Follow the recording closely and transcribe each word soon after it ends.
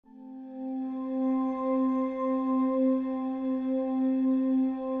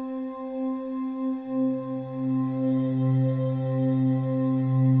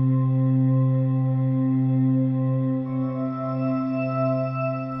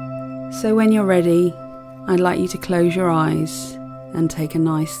So when you're ready, I'd like you to close your eyes and take a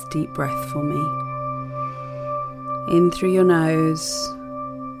nice deep breath for me. In through your nose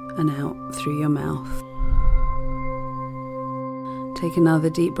and out through your mouth. Take another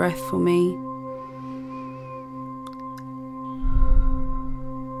deep breath for me.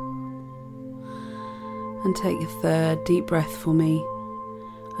 And take a third deep breath for me.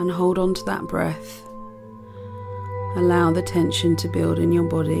 And hold on to that breath. Allow the tension to build in your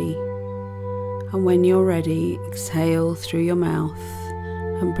body. And when you're ready, exhale through your mouth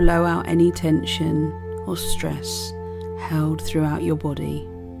and blow out any tension or stress held throughout your body.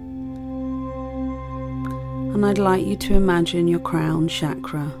 And I'd like you to imagine your crown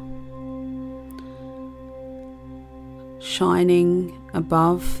chakra shining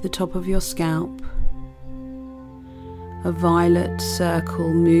above the top of your scalp, a violet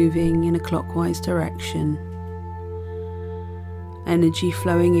circle moving in a clockwise direction, energy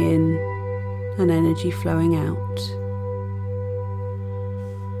flowing in and energy flowing out.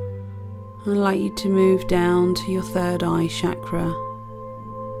 I'd like you to move down to your third eye chakra,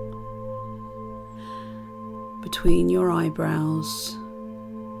 between your eyebrows,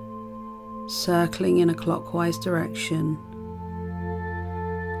 circling in a clockwise direction,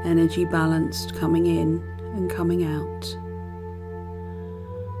 energy balanced coming in and coming out.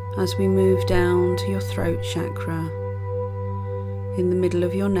 As we move down to your throat chakra, in the middle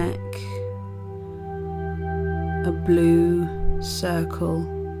of your neck, a blue circle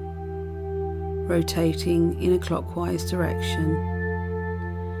rotating in a clockwise direction,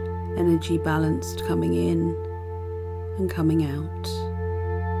 energy balanced coming in and coming out.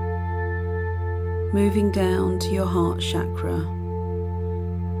 Moving down to your heart chakra,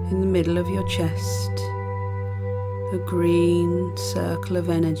 in the middle of your chest, a green circle of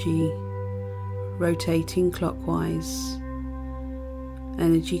energy rotating clockwise,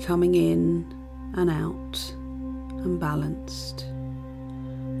 energy coming in and out and balanced.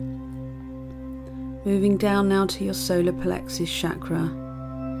 Moving down now to your solar plexus chakra,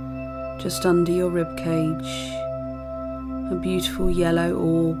 just under your rib cage, a beautiful yellow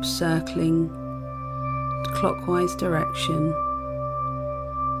orb circling clockwise direction,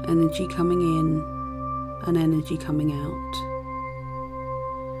 energy coming in and energy coming out.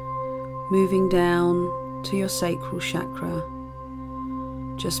 Moving down to your sacral chakra,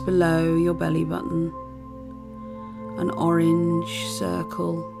 just below your belly button, an orange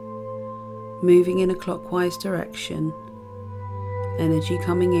circle moving in a clockwise direction, energy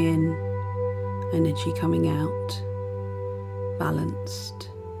coming in, energy coming out, balanced.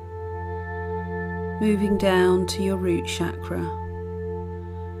 Moving down to your root chakra,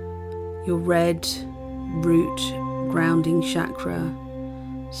 your red root grounding chakra,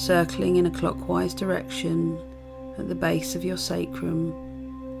 circling in a clockwise direction at the base of your sacrum,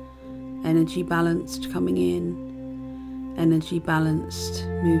 energy balanced coming in, energy balanced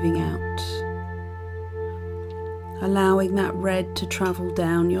moving out. Allowing that red to travel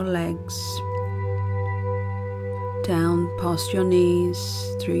down your legs, down past your knees,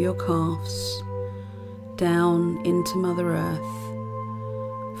 through your calves, down into Mother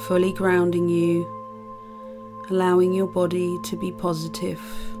Earth, fully grounding you, allowing your body to be positive,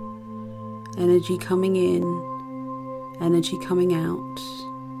 energy coming in, energy coming out,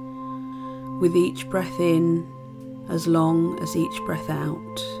 with each breath in as long as each breath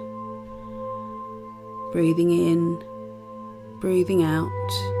out. Breathing in, breathing out,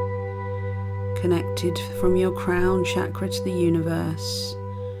 connected from your crown chakra to the universe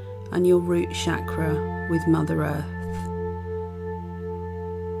and your root chakra with Mother Earth.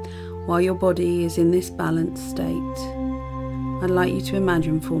 While your body is in this balanced state, I'd like you to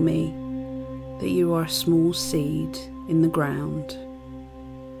imagine for me that you are a small seed in the ground,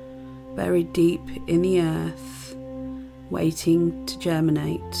 buried deep in the earth, waiting to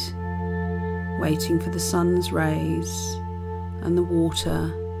germinate, waiting for the sun's rays and the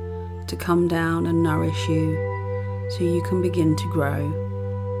water to come down and nourish you so you can begin to grow.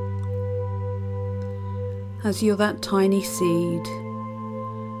 As you're that tiny seed,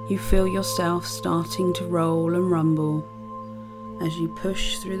 you feel yourself starting to roll and rumble as you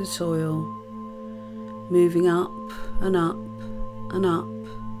push through the soil, moving up and up and up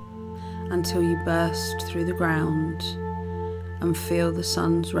until you burst through the ground and feel the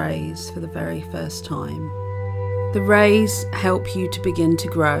sun's rays for the very first time. The rays help you to begin to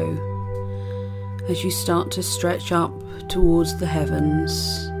grow as you start to stretch up towards the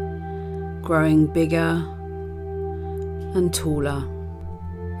heavens, growing bigger and taller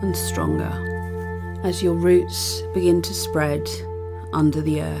and stronger as your roots begin to spread under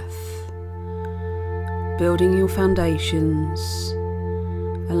the earth, building your foundations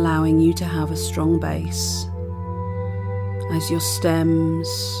allowing you to have a strong base as your stems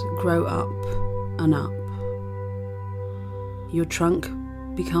grow up and up. Your trunk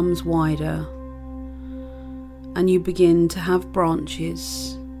becomes wider and you begin to have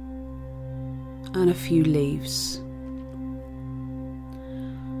branches and a few leaves.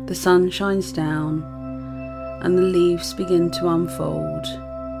 The sun shines down and the leaves begin to unfold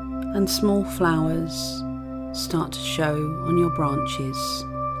and small flowers start to show on your branches.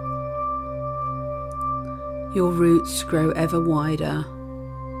 Your roots grow ever wider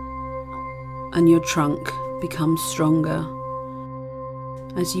and your trunk becomes stronger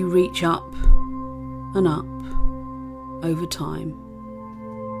as you reach up and up over time.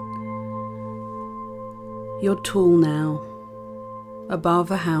 You're tall now, above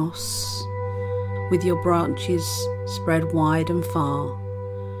a house, with your branches spread wide and far.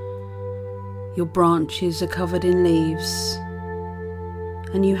 Your branches are covered in leaves,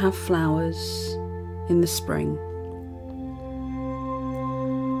 and you have flowers in the spring.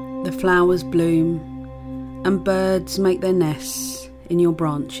 The flowers bloom, and birds make their nests in your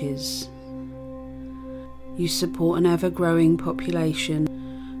branches. You support an ever-growing population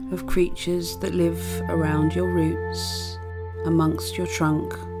of creatures that live around your roots, amongst your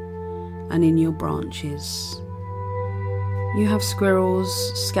trunk and in your branches. You have squirrels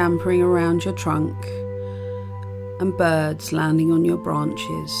scampering around your trunk and birds landing on your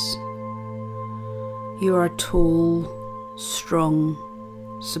branches. You are a tall, strong,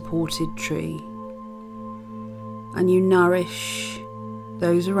 supported tree, and you nourish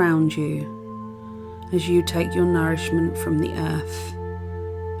those around you as you take your nourishment from the earth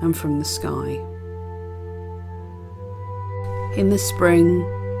and from the sky. In the spring,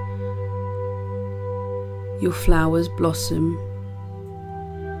 your flowers blossom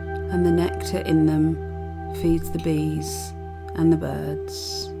and the nectar in them feeds the bees and the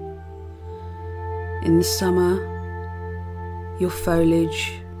birds. In the summer, your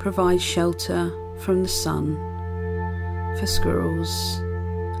foliage provides shelter from the sun for squirrels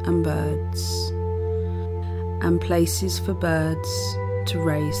and birds, and places for birds to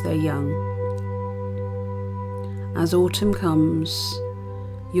raise their young. As autumn comes,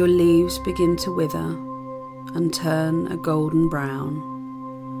 your leaves begin to wither and turn a golden brown.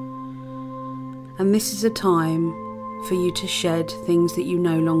 And this is a time for you to shed things that you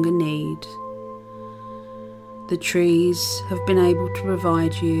no longer need. The trees have been able to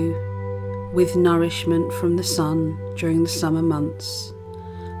provide you with nourishment from the sun during the summer months.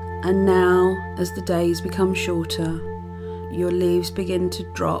 And now, as the days become shorter, your leaves begin to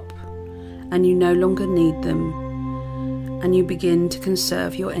drop and you no longer need them, and you begin to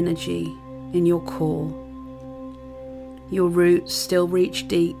conserve your energy in your core. Your roots still reach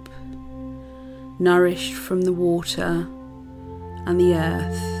deep, nourished from the water and the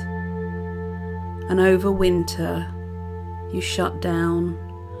earth, and over winter you shut down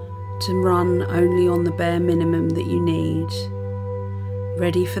to run only on the bare minimum that you need,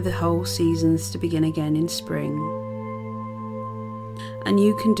 ready for the whole seasons to begin again in spring. And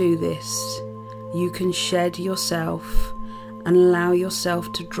you can do this. You can shed yourself and allow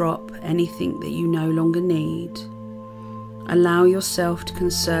yourself to drop anything that you no longer need. Allow yourself to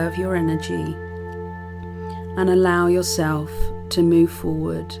conserve your energy and allow yourself to move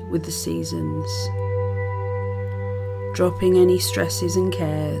forward with the seasons. Dropping any stresses and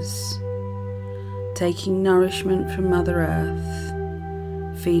cares, taking nourishment from Mother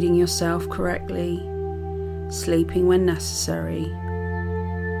Earth, feeding yourself correctly, sleeping when necessary,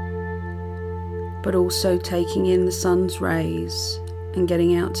 but also taking in the sun's rays and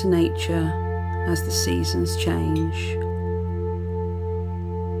getting out to nature as the seasons change.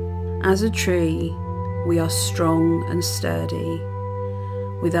 As a tree, we are strong and sturdy,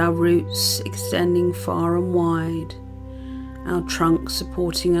 with our roots extending far and wide, our trunk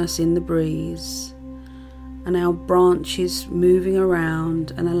supporting us in the breeze, and our branches moving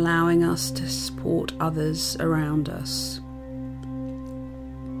around and allowing us to support others around us.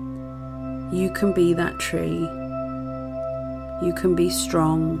 You can be that tree. You can be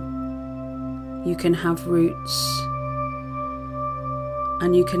strong. You can have roots.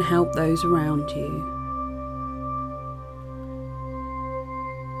 And you can help those around you.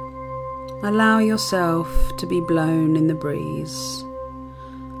 Allow yourself to be blown in the breeze.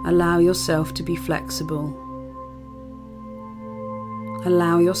 Allow yourself to be flexible.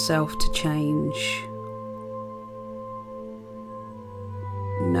 Allow yourself to change.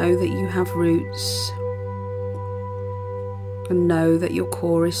 Know that you have roots, and know that your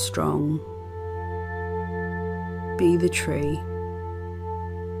core is strong. Be the tree.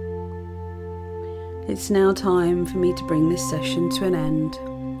 It's now time for me to bring this session to an end.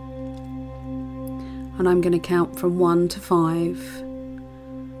 and I'm going to count from 1 to 5.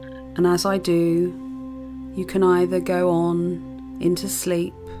 And as I do, you can either go on into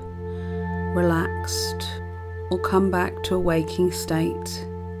sleep, relaxed, or come back to a waking state,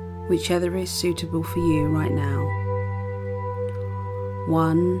 whichever is suitable for you right now.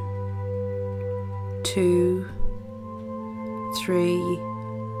 1, 2, 3,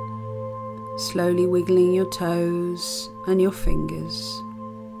 slowly wiggling your toes and your fingers,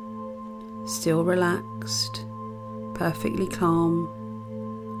 still relaxed, perfectly calm.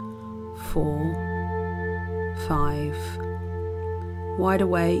 4, 5, wide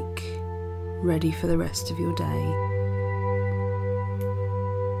awake, ready for the rest of your day.